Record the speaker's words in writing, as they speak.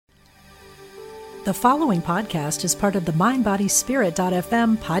The following podcast is part of the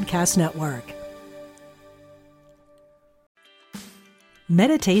MindBodySpirit.fm podcast network.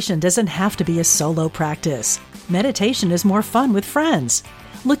 Meditation doesn't have to be a solo practice. Meditation is more fun with friends.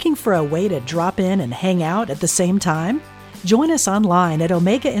 Looking for a way to drop in and hang out at the same time? Join us online at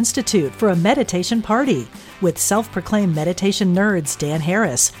Omega Institute for a meditation party with self-proclaimed meditation nerds Dan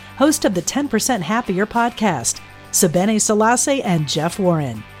Harris, host of the 10% Happier podcast, Sebene Selassie, and Jeff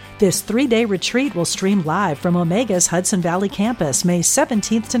Warren. This 3-day retreat will stream live from Omega's Hudson Valley campus May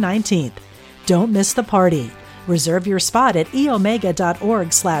 17th to 19th. Don't miss the party. Reserve your spot at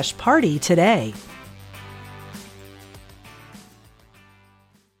eomega.org/party today.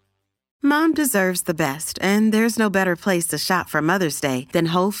 Mom deserves the best, and there's no better place to shop for Mother's Day than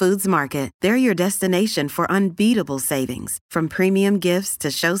Whole Foods Market. They're your destination for unbeatable savings, from premium gifts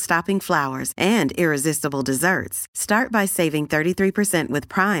to show-stopping flowers and irresistible desserts. Start by saving 33% with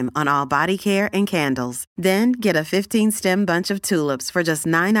Prime on all body care and candles. Then get a 15-stem bunch of tulips for just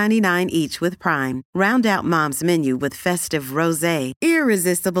 $9.99 each with Prime. Round out Mom's menu with festive rosé,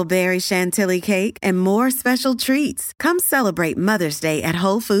 irresistible berry chantilly cake, and more special treats. Come celebrate Mother's Day at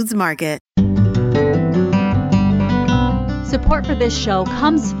Whole Foods Market. Support for this show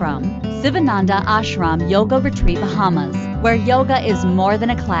comes from Sivananda Ashram Yoga Retreat Bahamas, where yoga is more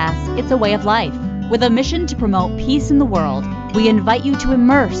than a class, it's a way of life. With a mission to promote peace in the world, we invite you to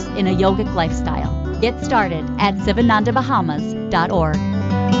immerse in a yogic lifestyle. Get started at sivanandabahamas.org.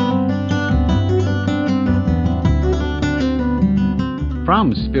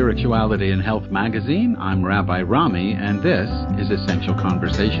 From Spirituality and Health magazine, I'm Rabbi Rami, and this is Essential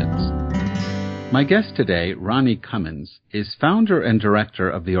Conversations. My guest today, Ronnie Cummins, is founder and director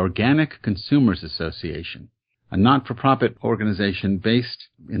of the Organic Consumers Association, a not-for-profit organization based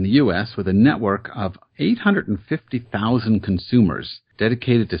in the U.S. with a network of 850,000 consumers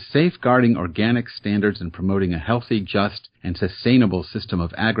dedicated to safeguarding organic standards and promoting a healthy, just, and sustainable system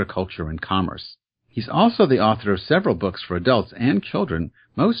of agriculture and commerce. He's also the author of several books for adults and children,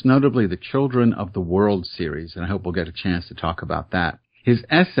 most notably the Children of the World series, and I hope we'll get a chance to talk about that. His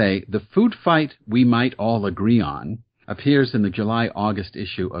essay, The Food Fight We Might All Agree On, appears in the July-August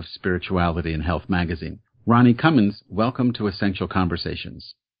issue of Spirituality and Health magazine. Ronnie Cummins, welcome to Essential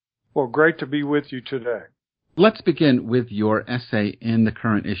Conversations. Well, great to be with you today. Let's begin with your essay in the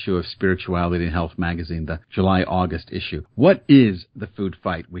current issue of Spirituality and Health magazine, the July-August issue. What is the food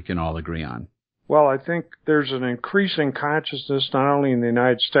fight we can all agree on? Well, I think there's an increasing consciousness, not only in the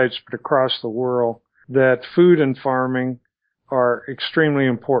United States, but across the world, that food and farming are extremely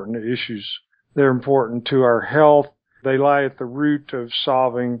important issues. They're important to our health. They lie at the root of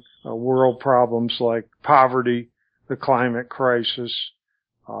solving world problems like poverty, the climate crisis,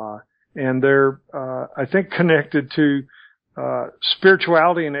 and they're, I think, connected to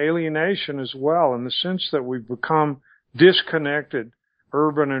spirituality and alienation as well, in the sense that we've become disconnected.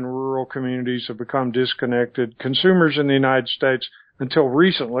 Urban and rural communities have become disconnected. Consumers in the United States, until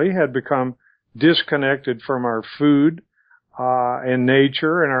recently, had become disconnected from our food and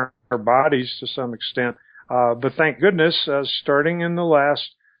nature and our bodies to some extent. But thank goodness, starting in the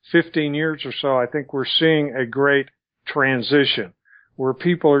last 15 years or so, I think we're seeing a great transition where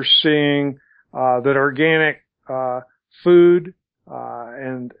people are seeing that organic food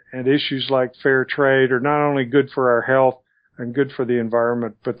and issues like fair trade are not only good for our health and good for the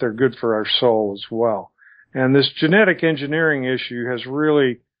environment, but they're good for our soul as well. And this genetic engineering issue has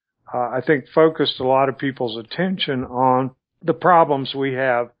really, I think, focused a lot of people's attention on the problems we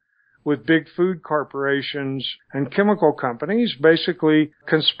have with big food corporations and chemical companies basically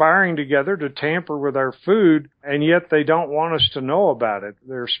conspiring together to tamper with our food, and yet they don't want us to know about it.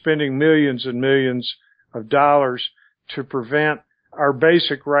 They're spending millions and millions of dollars to prevent our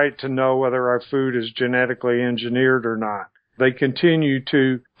basic right to know whether our food is genetically engineered or not. They continue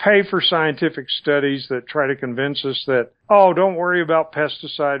to pay for scientific studies that try to convince us that, oh, don't worry about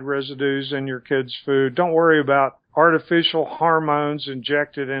pesticide residues in your kids' food. Don't worry about artificial hormones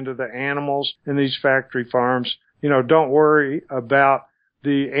injected into the animals in these factory farms. Don't worry about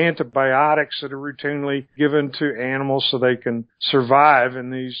the antibiotics that are routinely given to animals so they can survive in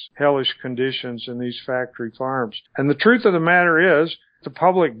these hellish conditions in these factory farms. And the truth of the matter is, the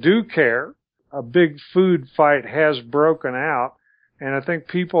public do care. A big food fight has broken out, and I think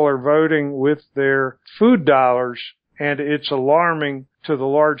people are voting with their food dollars, and it's alarming to the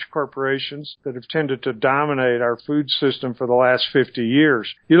large corporations that have tended to dominate our food system for the last 50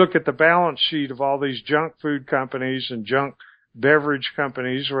 years. You look at the balance sheet of all these junk food companies and junk beverage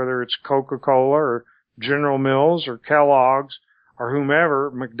companies, whether it's Coca-Cola or General Mills or Kellogg's or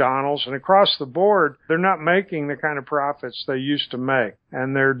whomever, McDonald's, and across the board, they're not making the kind of profits they used to make.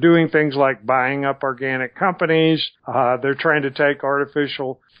 And they're doing things like buying up organic companies. They're trying to take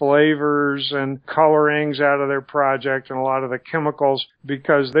artificial flavors and colorings out of their project and a lot of the chemicals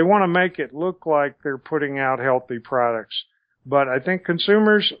because they want to make it look like they're putting out healthy products. But I think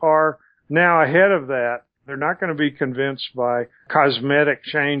consumers are now ahead of that. They're not going to be convinced by cosmetic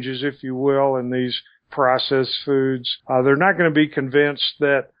changes, if you will, in these processed foods. They're not going to be convinced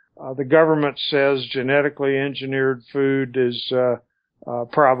that the government says genetically engineered food is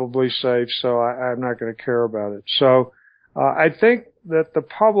probably safe, so I'm not going to care about it. So I think that the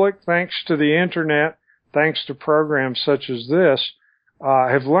public, thanks to the Internet, thanks to programs such as this,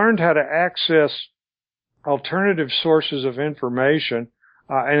 have learned how to access alternative sources of information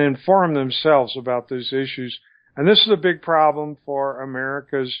and inform themselves about these issues. And this is a big problem for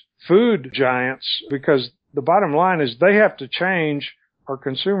America's food giants because the bottom line is they have to change or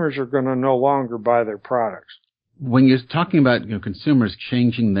consumers are going to no longer buy their products. When you're talking about, consumers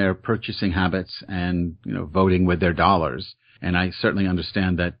changing their purchasing habits and, voting with their dollars, and I certainly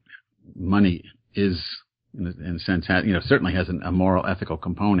understand that money is, in a sense, certainly has a moral, ethical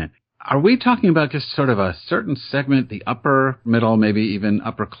component. Are we talking about just sort of a certain segment, the upper middle, maybe even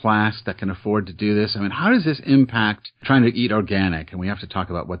upper class that can afford to do this? I mean, how does this impact trying to eat organic? And we have to talk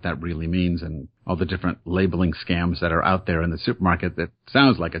about what that really means and all the different labeling scams that are out there in the supermarket that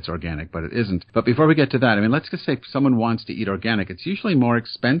sounds like it's organic, but it isn't. But before we get to that, I mean, let's just say someone wants to eat organic. It's usually more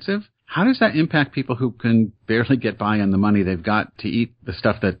expensive. How does that impact people who can barely get by on the money they've got to eat the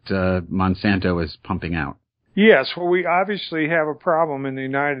stuff that Monsanto is pumping out? Yes, well, we obviously have a problem in the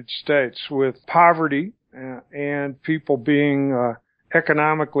United States with poverty and people being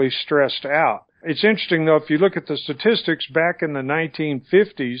economically stressed out. It's interesting, though, if you look at the statistics back in the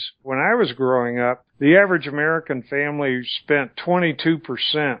 1950s, when I was growing up, the average American family spent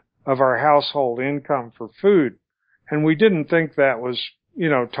 22% of our household income for food. And we didn't think that was,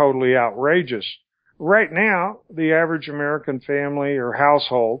 totally outrageous. Right now, the average American family or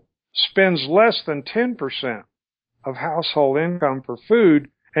household spends less than 10% of household income for food,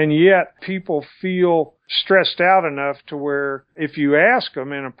 and yet people feel stressed out enough to where if you ask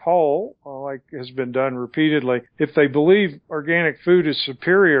them in a poll, like has been done repeatedly, if they believe organic food is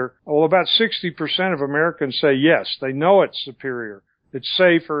superior, well, about 60% of Americans say yes, they know it's superior. It's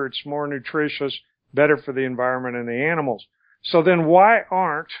safer, it's more nutritious, better for the environment and the animals. So then why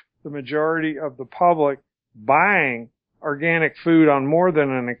aren't the majority of the public buying organic food on more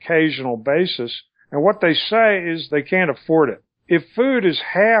than an occasional basis? And what they say is they can't afford it. If food is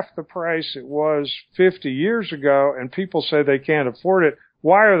half the price it was 50 years ago and people say they can't afford it,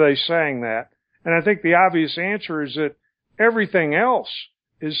 why are they saying that? And I think the obvious answer is that everything else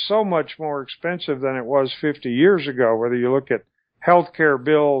is so much more expensive than it was 50 years ago, whether you look at healthcare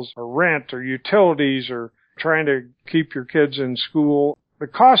bills or rent or utilities or trying to keep your kids in school. The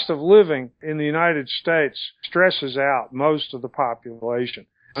cost of living in the United States stresses out most of the population.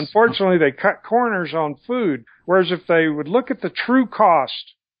 Unfortunately, they cut corners on food, whereas if they would look at the true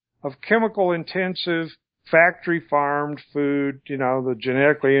cost of chemical-intensive, factory-farmed food, the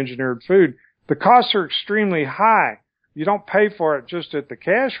genetically engineered food, the costs are extremely high. You don't pay for it just at the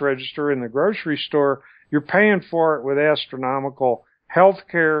cash register in the grocery store. You're paying for it with astronomical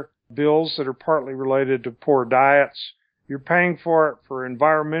healthcare bills that are partly related to poor diets. You're paying for it for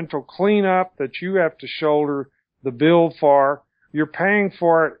environmental cleanup that you have to shoulder the bill for. You're paying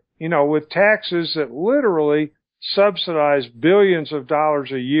for it, with taxes that literally subsidize billions of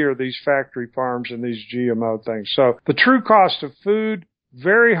dollars a year, these factory farms and these GMO things. So the true cost of food,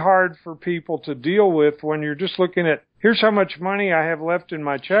 very hard for people to deal with when you're just looking at, here's how much money I have left in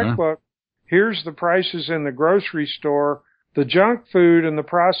my checkbook. Here's the prices in the grocery store. The junk food and the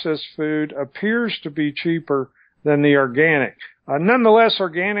processed food appears to be cheaper than the organic. Nonetheless,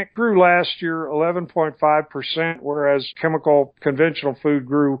 organic grew last year 11.5%, whereas chemical conventional food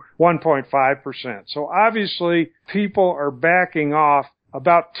grew 1.5%. So obviously, people are backing off.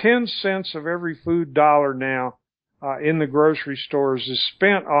 About 10 cents of every food dollar now in the grocery stores is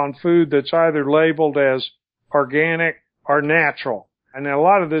spent on food that's either labeled as organic or natural. And a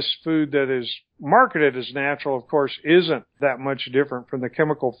lot of this food that is marketed as natural, of course, isn't that much different from the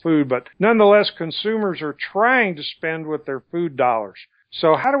chemical food. But nonetheless, consumers are trying to spend with their food dollars.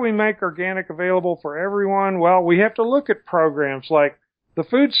 So how do we make organic available for everyone? Well, we have to look at programs like the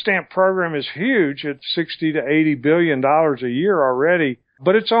food stamp program is huge. It's $60 to $80 billion a year already,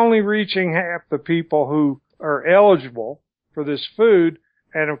 but it's only reaching half the people who are eligible for this food.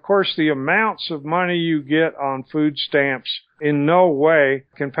 And of course, the amounts of money you get on food stamps in no way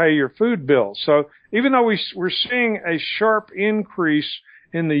can pay your food bill. So even though we're seeing a sharp increase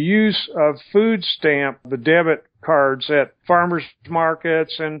in the use of food stamp, the debit cards at farmers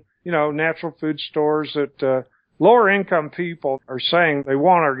markets and, natural food stores, that lower income people are saying they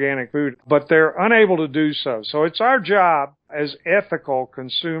want organic food, but they're unable to do so. So it's our job as ethical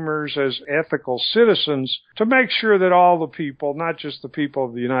consumers, as ethical citizens, to make sure that all the people, not just the people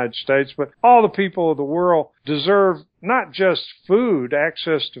of the United States, but all the people of the world deserve not just food,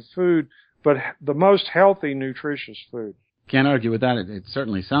 access to food, but the most healthy, nutritious food. Can't argue with that. It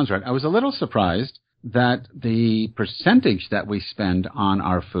certainly sounds right. I was a little surprised that the percentage that we spend on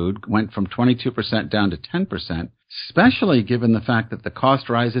our food went from 22% down to 10%, especially given the fact that the cost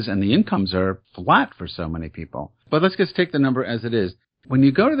rises and the incomes are flat for so many people. But let's just take the number as it is. When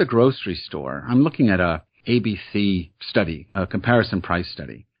you go to the grocery store, I'm looking at a ABC study, a comparison price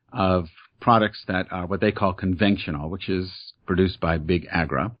study of products that are what they call conventional, which is produced by Big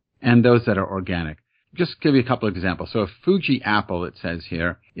Agra, and those that are organic. Just give you a couple of examples. So a Fuji apple, it says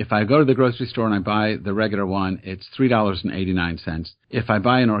here, if I go to the grocery store and I buy the regular one, it's $3.89. If I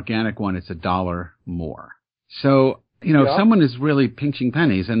buy an organic one, it's $1 more. So, someone is really pinching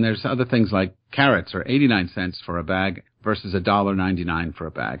pennies, and there's other things like carrots are 89 cents for a bag versus $1.99 for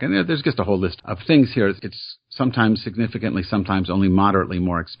a bag. And there's just a whole list of things here. It's sometimes significantly, sometimes only moderately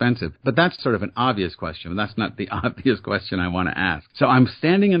more expensive. But that's sort of an obvious question. That's not the obvious question I want to ask. So I'm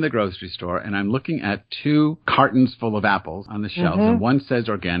standing in the grocery store, and I'm looking at 2 cartons full of apples on the shelves, and one says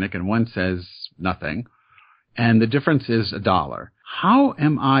organic and one says nothing. And the difference is $1. How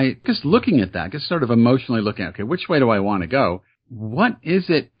am I just looking at that, just sort of emotionally looking at, okay, which way do I want to go? What is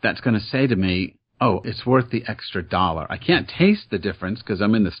it that's going to say to me, oh, it's worth the extra $1? I can't taste the difference because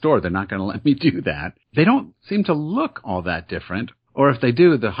I'm in the store. They're not going to let me do that. They don't seem to look all that different. Or if they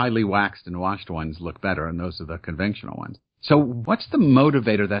do, the highly waxed and washed ones look better, and those are the conventional ones. So what's the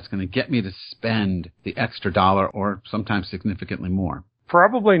motivator that's going to get me to spend the extra $1 or sometimes significantly more?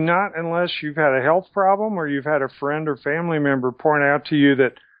 Probably not unless you've had a health problem or you've had a friend or family member point out to you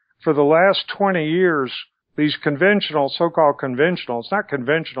that for the last 20 years, these conventional, so-called conventional, it's not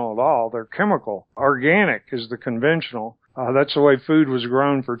conventional at all, they're chemical. Organic is the conventional. That's the way food was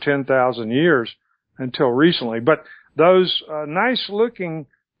grown for 10,000 years until recently. But those nice-looking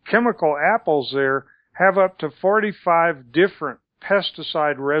chemical apples there have up to 45 different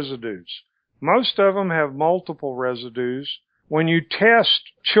pesticide residues. Most of them have multiple residues. When you test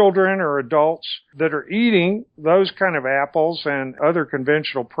children or adults that are eating those kind of apples and other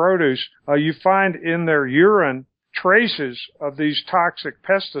conventional produce, you find in their urine traces of these toxic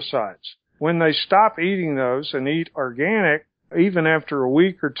pesticides. When they stop eating those and eat organic, even after a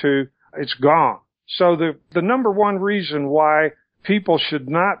week or two, it's gone. So the number one reason why people should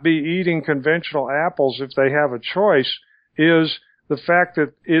not be eating conventional apples if they have a choice is the fact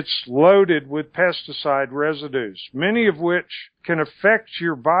that it's loaded with pesticide residues, many of which can affect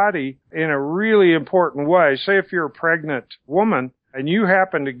your body in a really important way. Say if you're a pregnant woman and you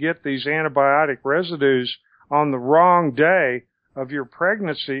happen to get these antibiotic residues on the wrong day of your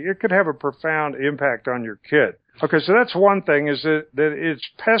pregnancy, it could have a profound impact on your kid. Okay, so that's one thing, is that it's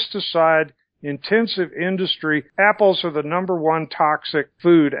pesticide-intensive industry. Apples are the number one toxic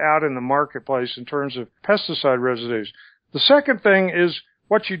food out in the marketplace in terms of pesticide residues. The second thing is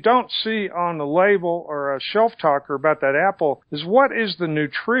what you don't see on the label or a shelf talker about that apple is what is the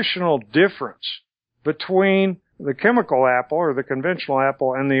nutritional difference between the chemical apple or the conventional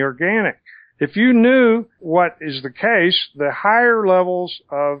apple and the organic. If you knew what is the case, the higher levels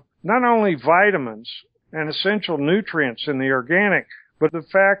of not only vitamins and essential nutrients in the organic, but the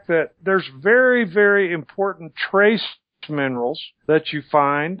fact that there's very, very important trace minerals that you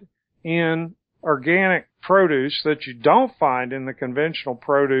find in organic produce that you don't find in the conventional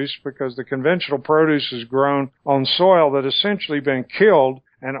produce, because the conventional produce is grown on soil that essentially been killed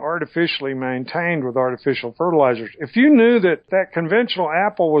and artificially maintained with artificial fertilizers. If you knew that that conventional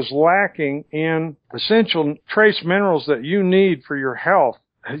apple was lacking in essential trace minerals that you need for your health,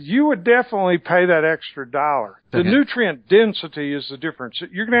 you would definitely pay that extra $1. The nutrient density is the difference.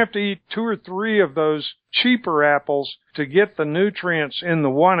 You're going to have to eat 2 or 3 of those cheaper apples to get the nutrients in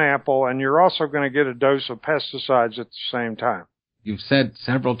the one apple, and you're also going to get a dose of pesticides at the same time. You've said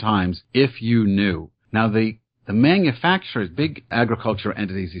several times, if you knew. Now, the manufacturers, big agriculture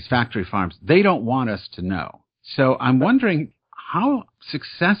entities, these factory farms, they don't want us to know. So I'm wondering, how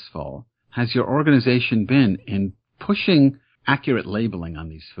successful has your organization been in pushing accurate labeling on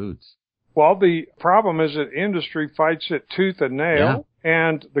these foods? Well, the problem is that industry fights it tooth and nail,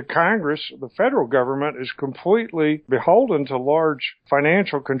 and the Congress, the federal government, is completely beholden to large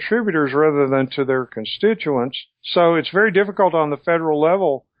financial contributors rather than to their constituents. So it's very difficult on the federal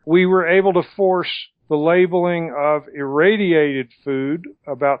level. We were able to force the labeling of irradiated food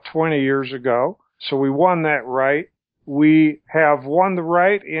about 20 years ago, so we won that right. We have won the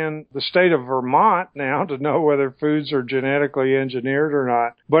right in the state of Vermont now to know whether foods are genetically engineered or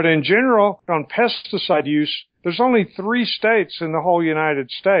not. But in general, on pesticide use, there's only 3 states in the whole United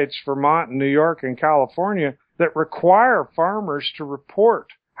States, Vermont, New York, and California, that require farmers to report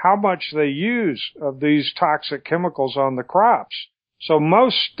how much they use of these toxic chemicals on the crops. So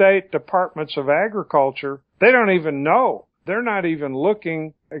most state departments of agriculture, they don't even know. They're not even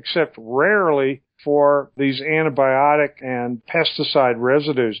looking, except rarely, for these antibiotic and pesticide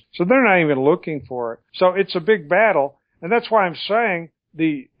residues. So they're not even looking for it. So it's a big battle. And that's why I'm saying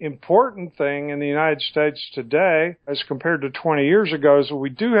the important thing in the United States today, as compared to 20 years ago, is that we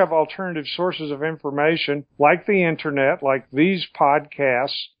do have alternative sources of information, like the internet, like these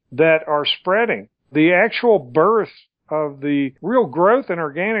podcasts, that are spreading. The actual birth of the real growth in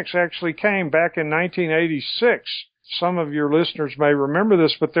organics actually came back in 1986. Some of your listeners may remember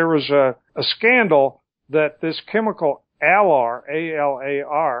this, but there was a scandal that this chemical Alar,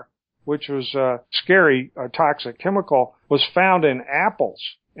 A-L-A-R, which was a scary, toxic chemical, was found in apples,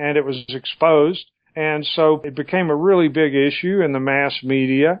 and it was exposed. And so it became a really big issue in the mass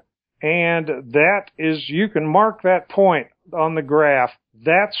media. And that is, you can mark that point on the graph.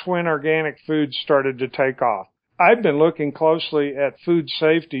 That's when organic foods started to take off. I've been looking closely at food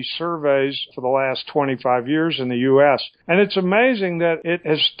safety surveys for the last 25 years in the U.S., and it's amazing that it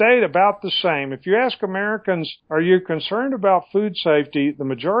has stayed about the same. If you ask Americans, are you concerned about food safety, the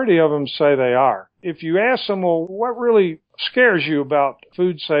majority of them say they are. If you ask them, well, what really scares you about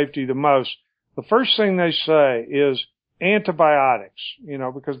food safety the most, the first thing they say is antibiotics,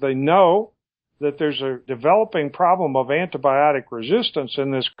 because they know that there's a developing problem of antibiotic resistance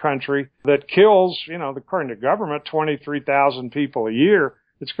in this country that kills, according to government, 23,000 people a year.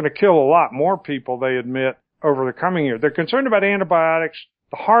 It's going to kill a lot more people, they admit, over the coming year. They're concerned about antibiotics,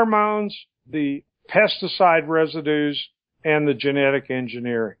 the hormones, the pesticide residues, and the genetic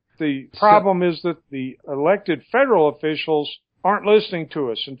engineering. The problem is that the elected federal officials aren't listening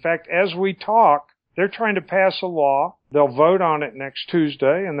to us. In fact, as we talk, they're trying to pass a law. They'll vote on it next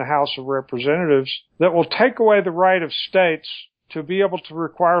Tuesday in the House of Representatives that will take away the right of states to be able to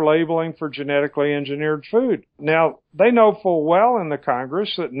require labeling for genetically engineered food. Now, they know full well in the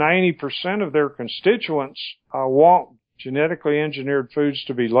Congress that 90% of their constituents want genetically engineered foods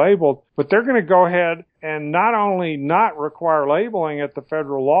to be labeled, but they're going to go ahead and not only not require labeling at the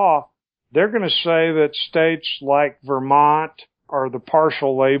federal law, they're going to say that states like Vermont or the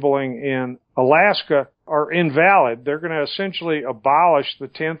partial labeling in Alaska are invalid. They're going to essentially abolish the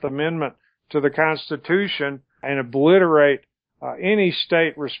 10th Amendment to the Constitution and obliterate any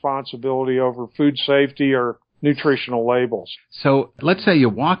state responsibility over food safety or nutritional labels. So let's say you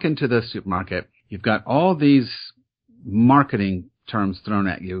walk into the supermarket, you've got all these marketing terms thrown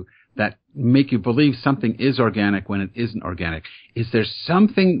at you that make you believe something is organic when it isn't organic. Is there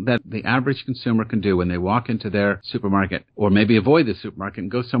something that the average consumer can do when they walk into their supermarket, or maybe avoid the supermarket and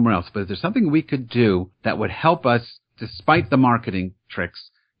go somewhere else? But is there something we could do that would help us, despite the marketing tricks,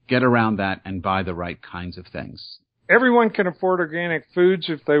 get around that and buy the right kinds of things? Everyone can afford organic foods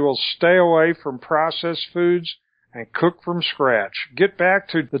if they will stay away from processed foods and cook from scratch. Get back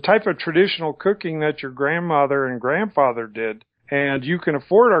to the type of traditional cooking that your grandmother and grandfather did. And you can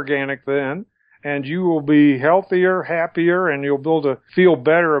afford organic then, and you will be healthier, happier, and you'll be able to feel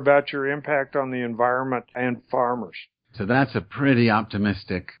better about your impact on the environment and farmers. So that's a pretty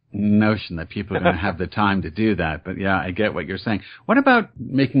optimistic notion that people are going to have the time to do that. But yeah, I get what you're saying. What about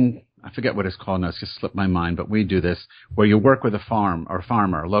making, I forget what it's called now, it's just slipped my mind, but we do this, where you work with a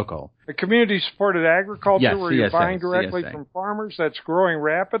farmer, local. A community-supported agriculture, yes, where you're buying directly from farmers, that's growing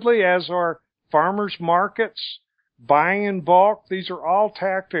rapidly, as are farmers markets. Buying in bulk, these are all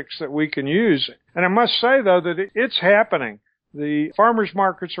tactics that we can use. And I must say, though, that it's happening. The farmers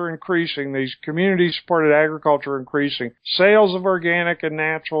markets are increasing. These community-supported agriculture are increasing. Sales of organic and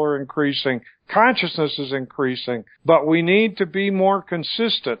natural are increasing. Consciousness is increasing. But we need to be more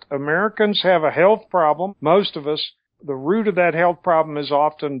consistent. Americans have a health problem. Most of us, the root of that health problem is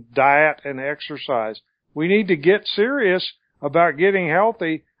often diet and exercise. We need to get serious about getting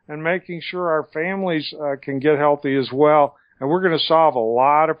healthy and making sure our families can get healthy as well. And we're going to solve a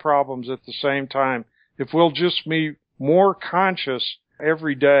lot of problems at the same time if we'll just be more conscious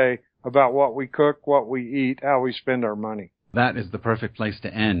every day about what we cook, what we eat, how we spend our money. That is the perfect place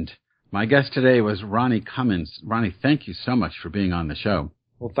to end. My guest today was Ronnie Cummins. Ronnie, thank you so much for being on the show.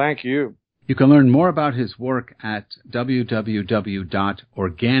 Well, thank you. You can learn more about his work at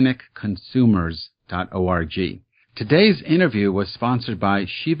www.organicconsumers.org. Today's interview was sponsored by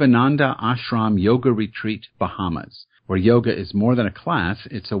Shivananda Ashram Yoga Retreat, Bahamas, where yoga is more than a class,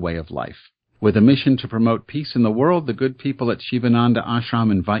 it's a way of life. With a mission to promote peace in the world, the good people at Shivananda Ashram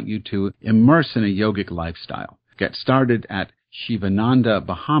invite you to immerse in a yogic lifestyle. Get started at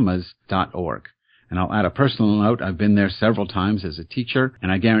shivanandabahamas.org. And I'll add a personal note. I've been there several times as a teacher,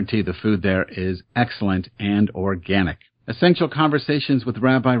 and I guarantee the food there is excellent and organic. Essential Conversations with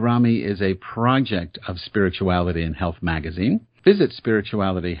Rabbi Rami is a project of Spirituality and Health magazine. Visit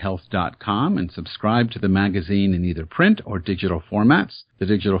spiritualityhealth.com and subscribe to the magazine in either print or digital formats. The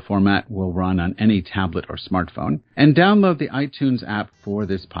digital format will run on any tablet or smartphone. And download the iTunes app for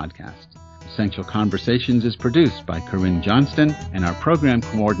this podcast. Essential Conversations is produced by Corinne Johnston, and our program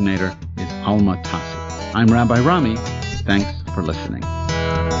coordinator is Alma Tassi. I'm Rabbi Rami. Thanks for listening.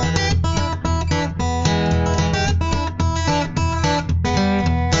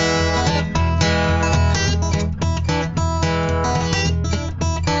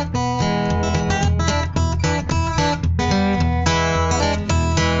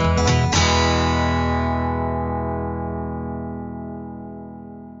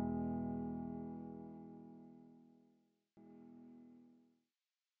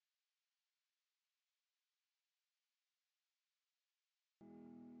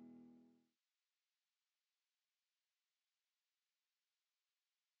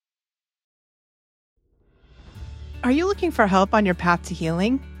 Are you looking for help on your path to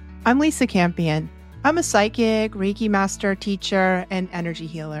healing? I'm Lisa Campion. I'm a psychic, Reiki master, teacher, and energy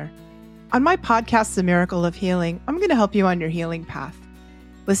healer. On my podcast, The Miracle of Healing, I'm going to help you on your healing path.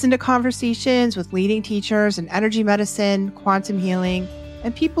 Listen to conversations with leading teachers in energy medicine, quantum healing,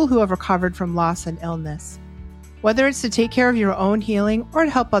 and people who have recovered from loss and illness. Whether it's to take care of your own healing or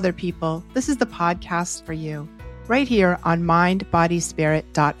to help other people, this is the podcast for you, right here on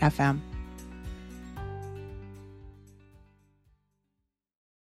mindbodyspirit.fm.